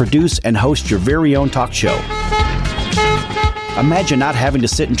create, produce, and host your very own talk show. Imagine not having to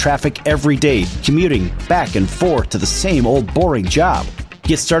sit in traffic every day, commuting back and forth to the same old boring job.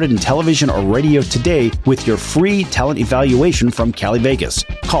 Get started in television or radio today with your free talent evaluation from Cali Vegas.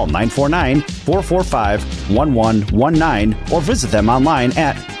 Call 949-445-1119 or visit them online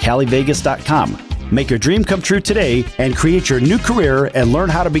at calivegas.com. Make your dream come true today and create your new career and learn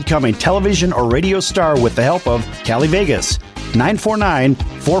how to become a television or radio star with the help of Cali Vegas.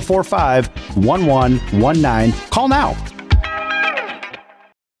 949-445-1119. Call now.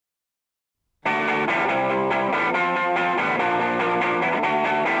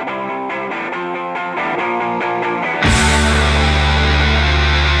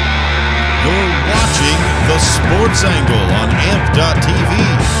 Sports Angle on AMP.TV.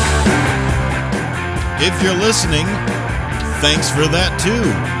 If you're listening, thanks for that too.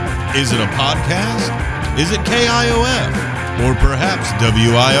 Is it a podcast? Is it KIOF? Or perhaps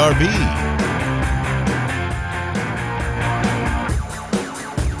WIRB?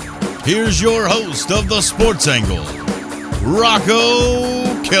 Here's your host of the Sports Angle,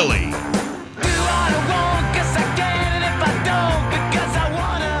 Rocco Kelly.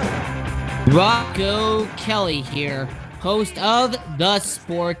 Rocco Kelly here, host of The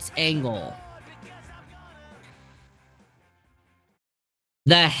Sports Angle.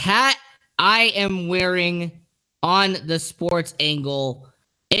 The hat I am wearing on The Sports Angle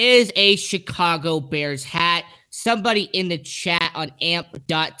is a Chicago Bears hat. Somebody in the chat on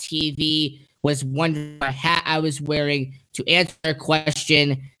amp.tv was wondering what hat I was wearing. To answer their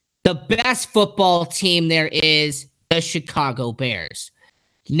question, the best football team there is the Chicago Bears.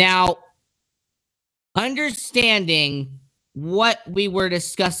 Now, understanding what we were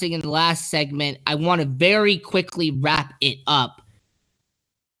discussing in the last segment, I want to very quickly wrap it up.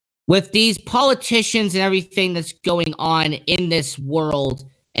 With these politicians and everything that's going on in this world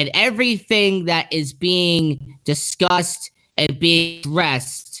and everything that is being discussed and being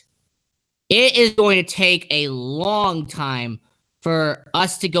addressed, it is going to take a long time for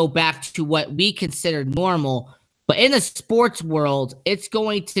us to go back to what we consider normal. But in the sports world, it's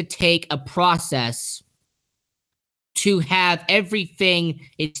going to take a process to have everything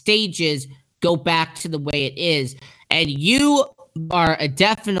in stages go back to the way it is. And you are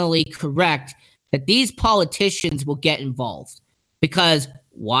definitely correct that these politicians will get involved. Because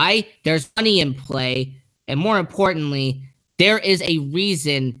why? There's money in play. And more importantly, there is a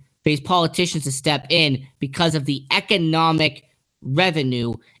reason for these politicians to step in because of the economic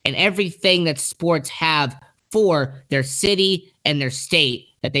revenue and everything that sports have for their city and their state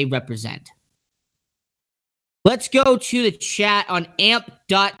that they represent. Let's go to the chat on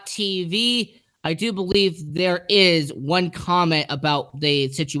amp.tv. I do believe there is one comment about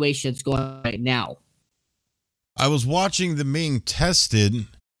the situation that's going on right now. I was watching them being tested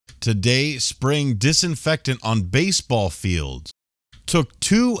today, spraying disinfectant on baseball fields. Took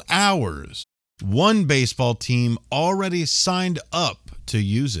 2 hours. One baseball team already signed up to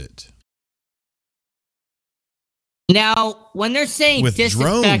use it. Now, when they're saying with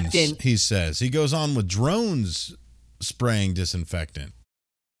disinfectant, drones, he says. He goes on with drones spraying disinfectant.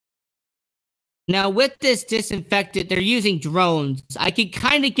 Now, with this disinfectant, they're using drones. I can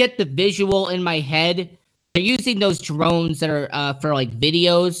kind of get the visual in my head. They're using those drones that are for like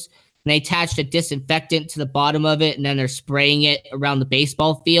videos, and they attach the disinfectant to the bottom of it, and then they're spraying it around the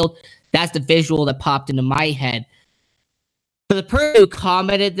baseball field. That's the visual that popped into my head. For the person who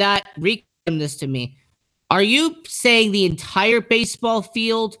commented that, reclaim this to me. Are you saying the entire baseball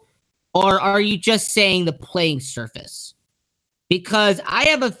field, or are you just saying the playing surface? Because I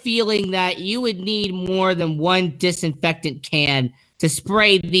have a feeling that you would need more than one disinfectant can to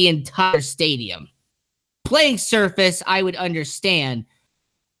spray the entire stadium. Playing surface, I would understand.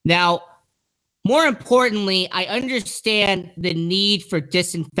 Now, more importantly, I understand the need for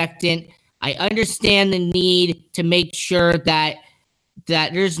disinfectant. I understand the need to make sure that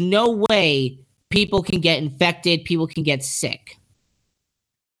there's no way people can get infected, people can get sick.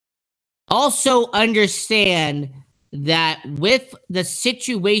 Also understand that with the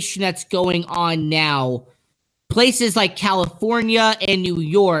situation that's going on now, places like California and New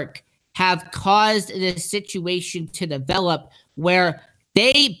York have caused this situation to develop where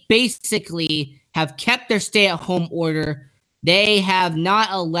they basically have kept their stay-at-home order. They have not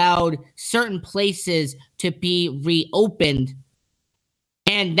allowed certain places to be reopened.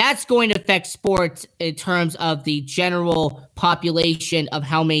 And that's going to affect sports in terms of the general population of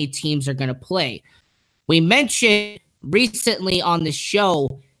how many teams are going to play. We mentioned recently on the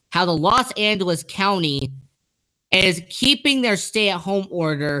show how the Los Angeles County is keeping their stay-at-home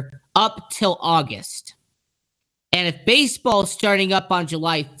order up till August. And if baseball is starting up on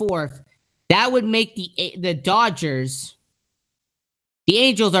July 4th, that would make the Dodgers, the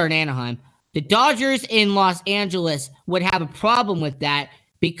Angels are in Anaheim, the Dodgers in Los Angeles would have a problem with that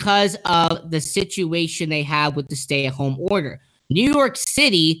because of the situation they have with the stay-at-home order. New York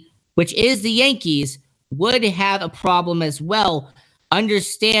City, which is the Yankees, would have a problem as well,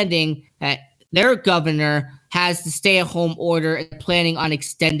 understanding that their governor has the stay-at-home order and planning on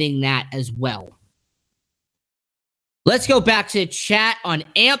extending that as well. Let's go back to the chat on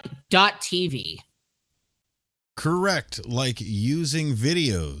amp.tv. Correct, like using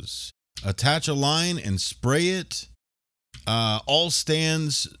videos. Attach a line and spray it. All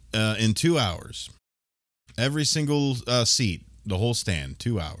stands in 2 hours. Every single seat, the whole stand,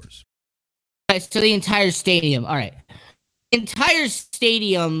 2 hours. So the entire stadium. All right. Entire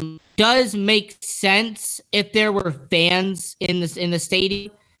stadium does make sense if there were fans in the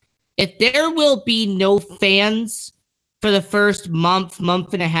stadium. If there will be no fans for the first month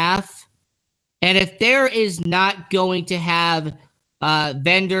and a half, and if there is not going to have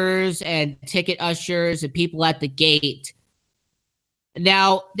vendors and ticket ushers and people at the gate,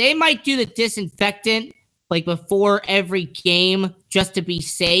 now they might do the disinfectant like before every game just to be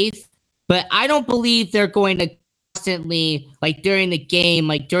safe, but I don't believe they're going to constantly, like during the game,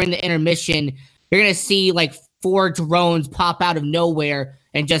 like during the intermission, you're going to see like 4 drones pop out of nowhere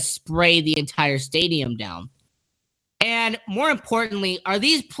and just spray the entire stadium down. And more importantly, are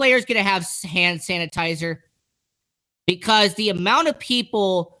these players going to have hand sanitizer? Because the amount of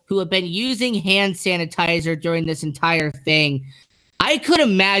people who have been using hand sanitizer during this entire thing, I could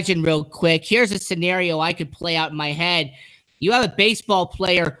imagine real quick. Here's a scenario I could play out in my head. You have a baseball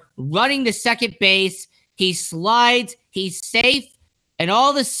player running to second base. He slides. He's safe. And all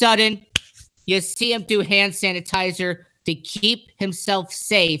of a sudden, you see him do hand sanitizer to keep himself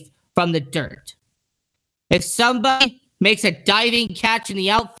safe from the dirt. If somebody makes a diving catch in the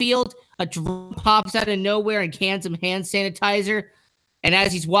outfield, a drone pops out of nowhere and hands him hand sanitizer. And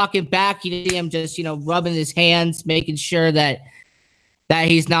as he's walking back, you see him just, rubbing his hands, making sure that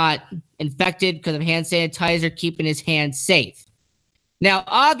he's not infected because of hand sanitizer, keeping his hands safe. Now,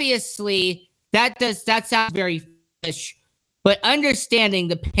 obviously, that sounds very foolish, but understanding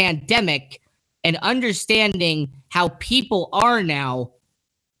the pandemic and understanding how people are now,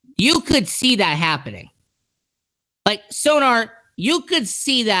 you could see that happening. Like, Sonar, you could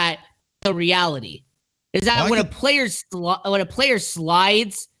see that the reality is that when a player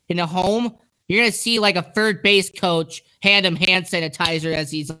slides in a home, you're going to see like a third base coach hand him hand sanitizer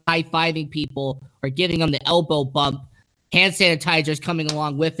as he's high-fiving people or giving him the elbow bump. Hand sanitizer is coming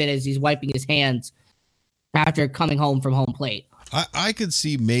along with it as he's wiping his hands after coming home from home plate. I could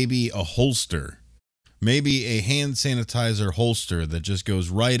see maybe a holster, maybe a hand sanitizer holster that just goes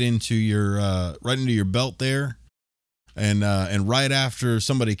right into your belt there. And right after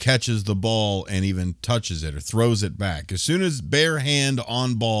somebody catches the ball and even touches it or throws it back, as soon as bare hand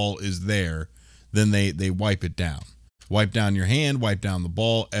on ball is there, then they wipe it down. Wipe down your hand, wipe down the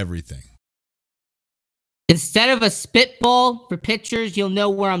ball, everything. Instead of a spitball for pitchers, you'll know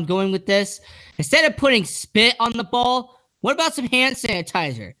where I'm going with this. Instead of putting spit on the ball, what about some hand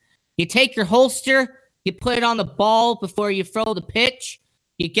sanitizer? You take your holster, you put it on the ball before you throw the pitch,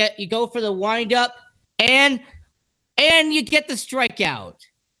 you go for the windup, and you get the strikeout.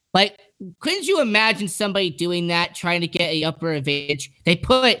 Like, couldn't you imagine somebody doing that, trying to get an upper advantage? They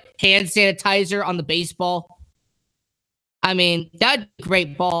put hand sanitizer on the baseball. I mean, that's a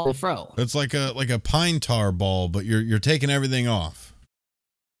great ball to throw. It's like a pine tar ball, but you're taking everything off.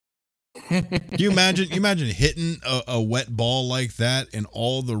 You imagine hitting a wet ball like that and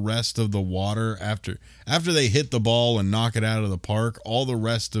all the rest of the water after they hit the ball and knock it out of the park, all the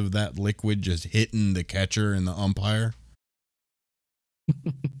rest of that liquid just hitting the catcher and the umpire?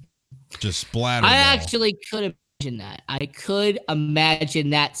 Just splatter. I actually could imagine that. I could imagine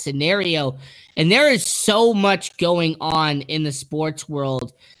that scenario. And there is so much going on in the sports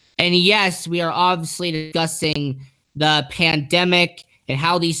world. And yes, we are obviously discussing the pandemic and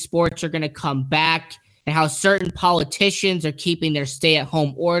how these sports are going to come back and how certain politicians are keeping their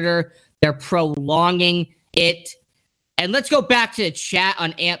stay-at-home order. They're prolonging it. And let's go back to the chat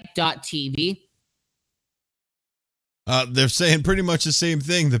on amp.tv. They're saying pretty much the same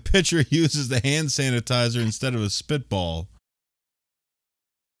thing. The pitcher uses the hand sanitizer instead of a spitball.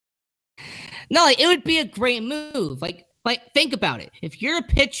 No, it would be a great move. Like think about it. If you're a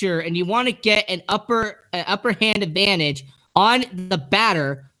pitcher and you want to get an upper hand advantage on the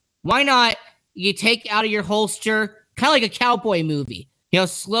batter, why not you take out of your holster, kind of like a cowboy movie,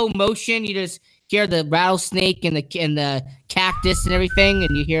 slow motion. You just hear the rattlesnake and the cactus and everything,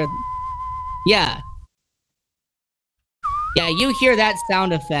 and you hear, yeah, you hear that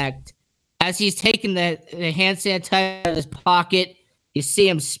sound effect as he's taking the hand sanitizer out of his pocket. You see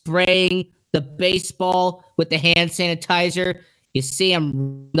him spraying the baseball with the hand sanitizer. You see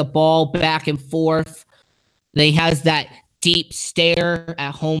him the ball back and forth. Then he has that deep stare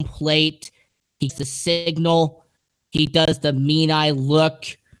at home plate. He's the signal. He does the mean eye look.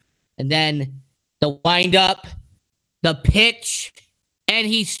 And then the windup, the pitch, and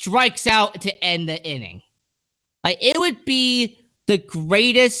he strikes out to end the inning. It would be the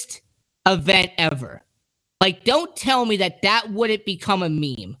greatest event ever. Don't tell me that wouldn't become a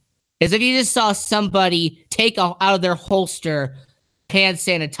meme. As if you just saw somebody take out of their holster hand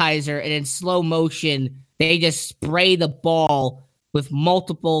sanitizer and in slow motion they just spray the ball with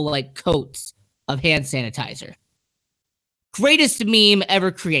multiple coats of hand sanitizer. Greatest meme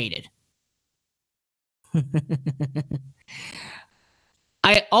ever created.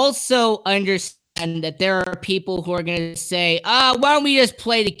 I also understand that there are people who are going to say, why don't we just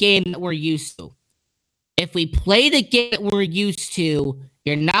play the game that we're used to? If we play the game that we're used to,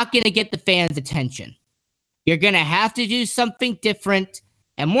 you're not going to get the fans' attention. You're going to have to do something different.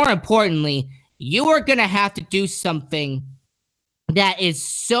 And more importantly, you are going to have to do something that is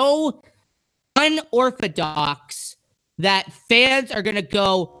so unorthodox that fans are going to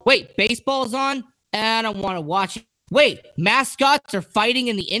go, wait, baseball's on? I don't want to watch it. Wait, mascots are fighting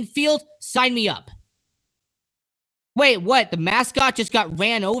in the infield? Sign me up. Wait, what? The mascot just got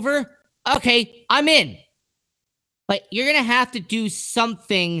ran over? Okay, I'm in. But you're going to have to do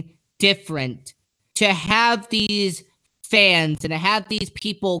something different to have these fans and to have these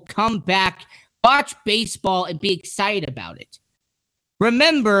people come back, watch baseball, and be excited about it.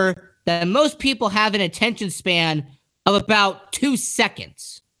 Remember that most people have an attention span of about 2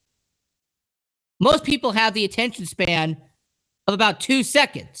 seconds. Most people have the attention span of about 2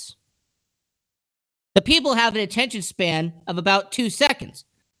 seconds. The people have an attention span of about 2 seconds.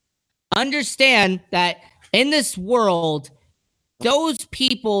 Understand that in this world, those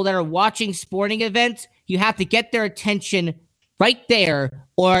people that are watching sporting events, you have to get their attention right there,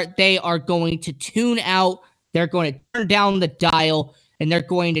 or they are going to tune out, they're going to turn down the dial, and they're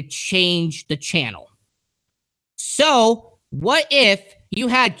going to change the channel. So, what if you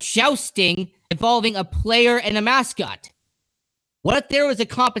had jousting involving a player and a mascot? What if there was a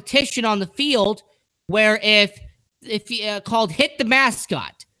competition on the field where if called Hit the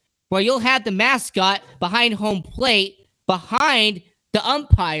Mascot, where you'll have the mascot behind home plate, behind the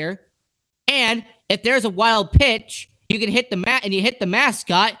umpire, and if there's a wild pitch, you can hit and you hit the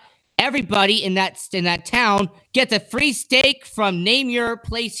mascot. Everybody in that town gets a free steak from Name Your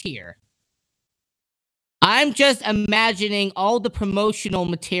Place Here. I'm just imagining all the promotional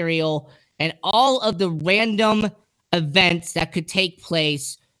material and all of the random events that could take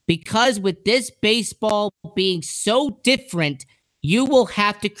place, because with this baseball being so different, you will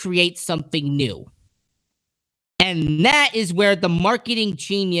have to create something new. And that is where the marketing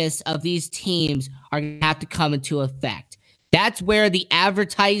genius of these teams are going to have to come into effect. That's where the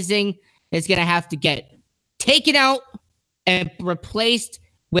advertising is going to have to get taken out and replaced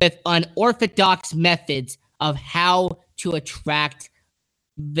with unorthodox methods of how to attract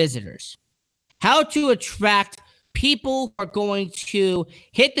visitors. How to attract people who are going to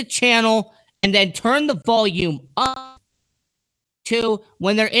hit the channel and then turn the volume up to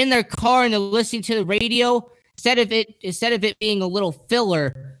when they're in their car and they're listening to the radio. Instead of it being a little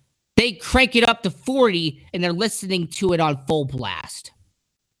filler, they crank it up to 40 and they're listening to it on full blast.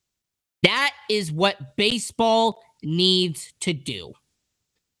 That is what baseball needs to do.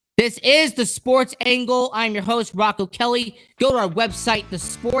 This is The Sports Angle. I'm your host, Rocco Kelly. Go to our website,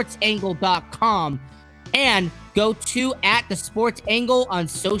 thesportsangle.com, and go to @thesportsangle on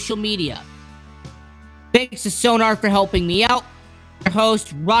social media. Thanks to Sonar for helping me out. Your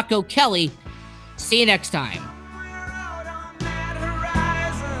host, Rocco Kelly. See you next time.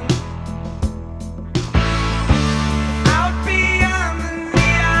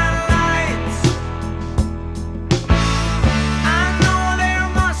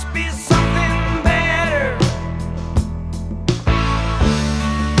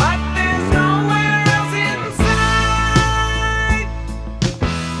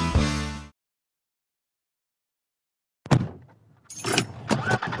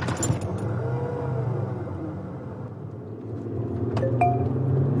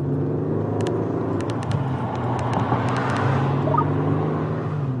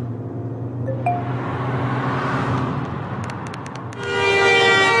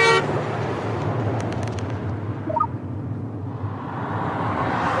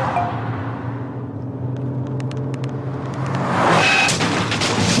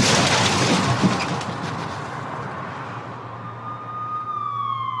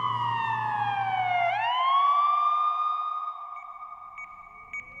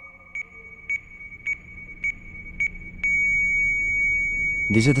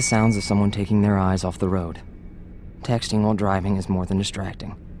 These are the sounds of someone taking their eyes off the road. Texting while driving is more than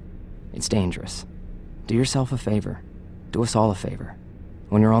distracting. It's dangerous. Do yourself a favor. Do us all a favor.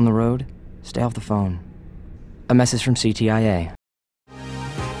 When you're on the road, stay off the phone. A message from CTIA.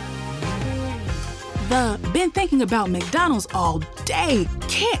 Been thinking about McDonald's all day.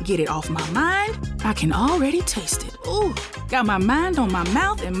 Can't get it off my mind. I can already taste it. Ooh, got my mind on my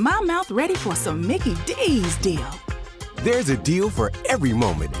mouth and my mouth ready for some Mickey D's deal. There's a deal for every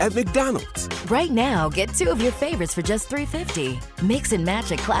moment at McDonald's. Right now, get 2 of your favorites for just $3.50. Mix and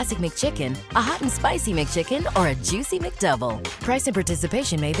match a classic McChicken, a hot and spicy McChicken, or a juicy McDouble. Price and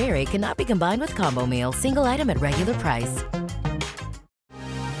participation may vary, cannot be combined with combo meal, single item at regular price.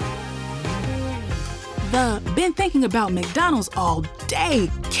 Been thinking about McDonald's all day.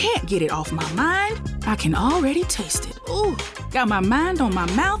 Can't get it off my mind. I can already taste it. Ooh, got my mind on my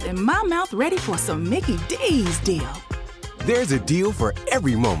mouth and my mouth ready for some Mickey D's deal. There's a deal for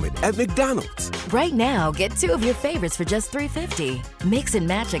every moment at McDonald's. Right now, get 2 of your favorites for just $3.50. Mix and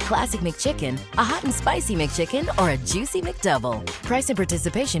match a classic McChicken, a hot and spicy McChicken, or a juicy McDouble. Price and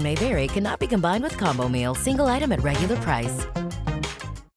participation may vary, cannot be combined with combo meal, single item at regular price.